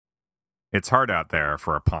It's hard out there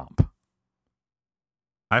for a Pomp.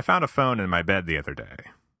 I found a phone in my bed the other day.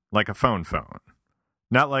 Like a phone.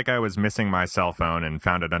 Not like I was missing my cell phone and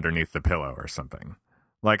found it underneath the pillow or something.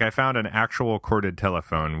 Like I found an actual corded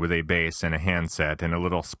telephone with a base and a handset and a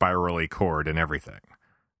little spirally cord and everything.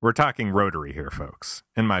 We're talking rotary here, folks,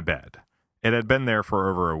 in my bed. It had been there for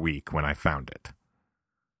over a week when I found it.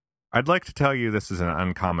 I'd like to tell you this is an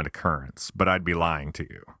uncommon occurrence, but I'd be lying to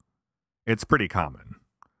you. It's pretty common.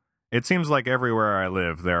 It seems like everywhere I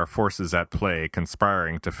live there are forces at play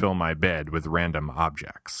conspiring to fill my bed with random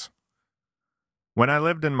objects. When I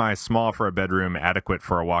lived in my small-for-a-bedroom,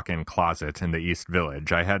 adequate-for-a-walk-in closet in the East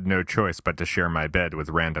Village, I had no choice but to share my bed with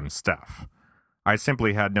random stuff. I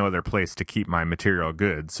simply had no other place to keep my material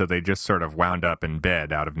goods, so they just sort of wound up in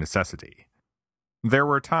bed out of necessity. There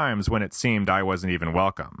were times when it seemed I wasn't even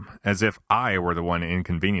welcome, as if I were the one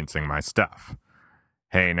inconveniencing my stuff.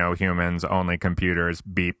 Hey, no humans, only computers,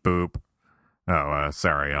 beep boop. Oh,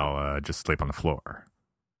 sorry, I'll just sleep on the floor.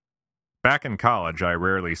 Back in college, I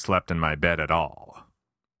rarely slept in my bed at all.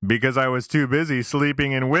 Because I was too busy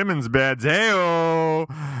sleeping in women's beds, hey-oh!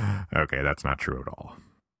 Okay, that's not true at all.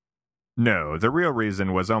 No, the real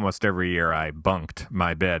reason was almost every year I bunked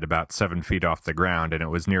my bed about 7 feet off the ground and it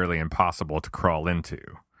was nearly impossible to crawl into.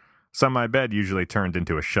 So my bed usually turned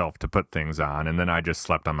into a shelf to put things on and then I just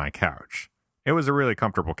slept on my couch. It was a really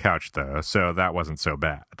comfortable couch though, so that wasn't so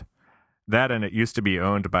bad. That and it used to be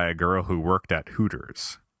owned by a girl who worked at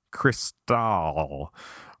Hooters. Crystal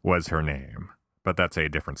was her name, but that's a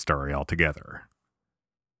different story altogether.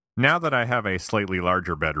 Now that I have a slightly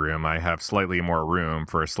larger bedroom, I have slightly more room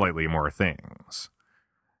for slightly more things.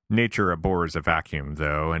 Nature abhors a vacuum,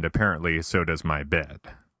 though, and apparently so does my bed.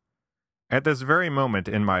 At this very moment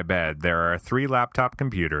in my bed, there are 3 laptop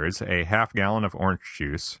computers, a half-gallon of orange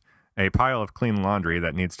juice, a pile of clean laundry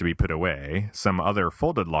that needs to be put away, some other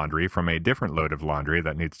folded laundry from a different load of laundry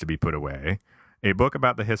that needs to be put away, a book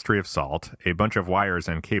about the history of salt, a bunch of wires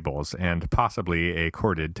and cables, and possibly a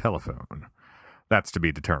corded telephone. That's to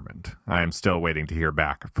be determined. I am still waiting to hear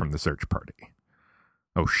back from the search party.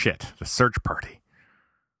 Oh shit, the search party.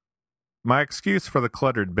 My excuse for the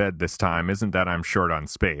cluttered bed this time isn't that I'm short on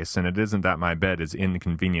space, and it isn't that my bed is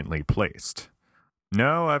inconveniently placed.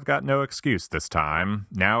 No, I've got no excuse this time.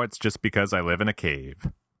 Now it's just because I live in a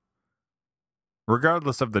cave.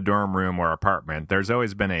 Regardless of the dorm room or apartment, there's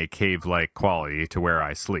always been a cave-like quality to where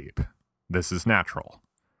I sleep. This is natural.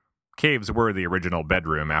 Caves were the original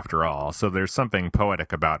bedroom, after all, so there's something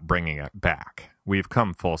poetic about bringing it back. We've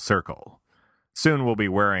come full circle. Soon we'll be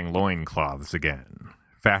wearing loincloths again.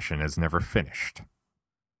 Fashion is never finished.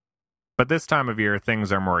 But this time of year,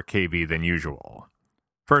 things are more cavey than usual.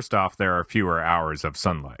 First off, there are fewer hours of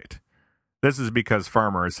sunlight. This is because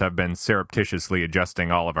farmers have been surreptitiously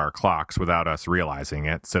adjusting all of our clocks without us realizing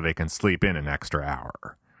it, so they can sleep in an extra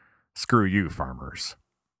hour. Screw you, farmers.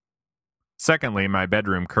 Secondly, my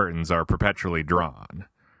bedroom curtains are perpetually drawn.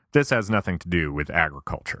 This has nothing to do with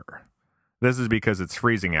agriculture. This is because it's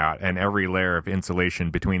freezing out, and every layer of insulation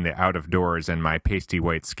between the out-of-doors and my pasty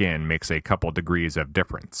white skin makes a couple degrees of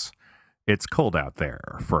difference. It's cold out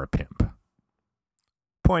there for a pimp.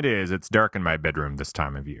 Point is, it's dark in my bedroom this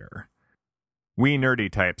time of year. We nerdy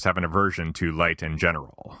types have an aversion to light in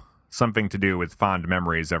general. Something to do with fond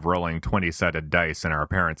memories of rolling 20-sided dice in our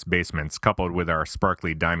parents' basements coupled with our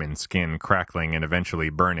sparkly diamond skin crackling and eventually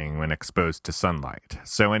burning when exposed to sunlight,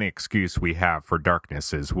 so any excuse we have for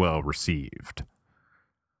darkness is well received.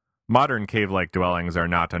 Modern cave-like dwellings are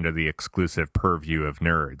not under the exclusive purview of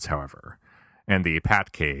nerds, however, and the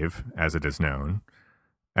Pat Cave, as it is known,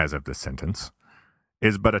 as of this sentence,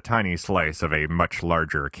 is but a tiny slice of a much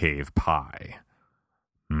larger cave pie.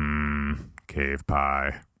 Cave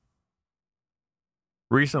pie.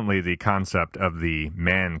 Recently, the concept of the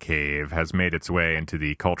man cave has made its way into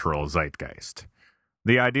the cultural zeitgeist.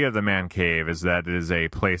 The idea of the man cave is that it is a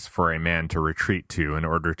place for a man to retreat to in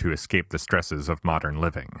order to escape the stresses of modern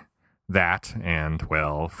living. That, and,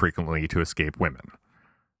 well, frequently to escape women.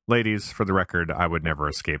 Ladies, for the record, I would never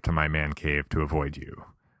escape to my man cave to avoid you.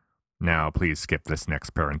 Now, please skip this next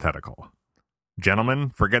parenthetical. Gentlemen,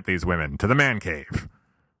 forget these women. To the man cave!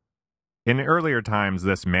 In earlier times,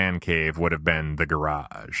 this man cave would have been the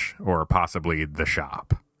garage, or possibly the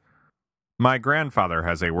shop. My grandfather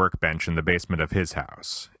has a workbench in the basement of his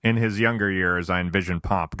house. In his younger years, I envision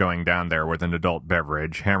Pomp going down there with an adult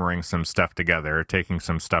beverage, hammering some stuff together, taking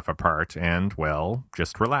some stuff apart, and, well,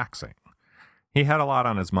 just relaxing. He had a lot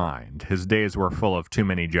on his mind. His days were full of too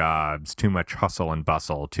many jobs, too much hustle and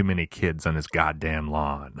bustle, too many kids on his goddamn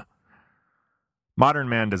lawn. Modern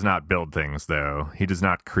man does not build things, though. He does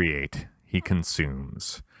not create. He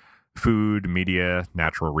consumes. Food, media,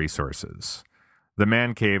 natural resources. The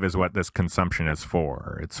man cave is what this consumption is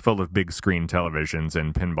for. It's full of big screen televisions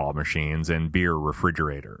and pinball machines and beer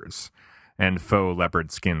refrigerators, and faux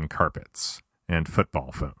leopard skin carpets, and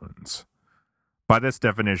football phones. By this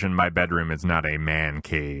definition, my bedroom is not a man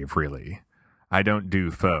cave, really. I don't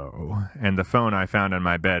do faux, and the phone I found on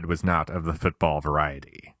my bed was not of the football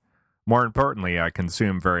variety. More importantly, I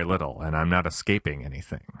consume very little, and I'm not escaping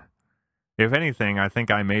anything. If anything, I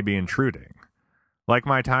think I may be intruding. Like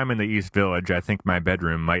my time in the East Village, I think my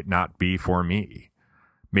bedroom might not be for me.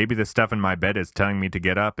 Maybe the stuff in my bed is telling me to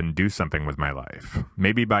get up and do something with my life.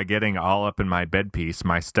 Maybe by getting all up in my bedpiece,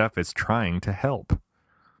 my stuff is trying to help.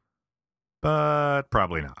 But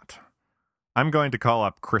probably not. I'm going to call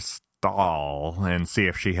up Crystal and see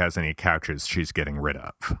if she has any couches she's getting rid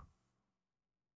of.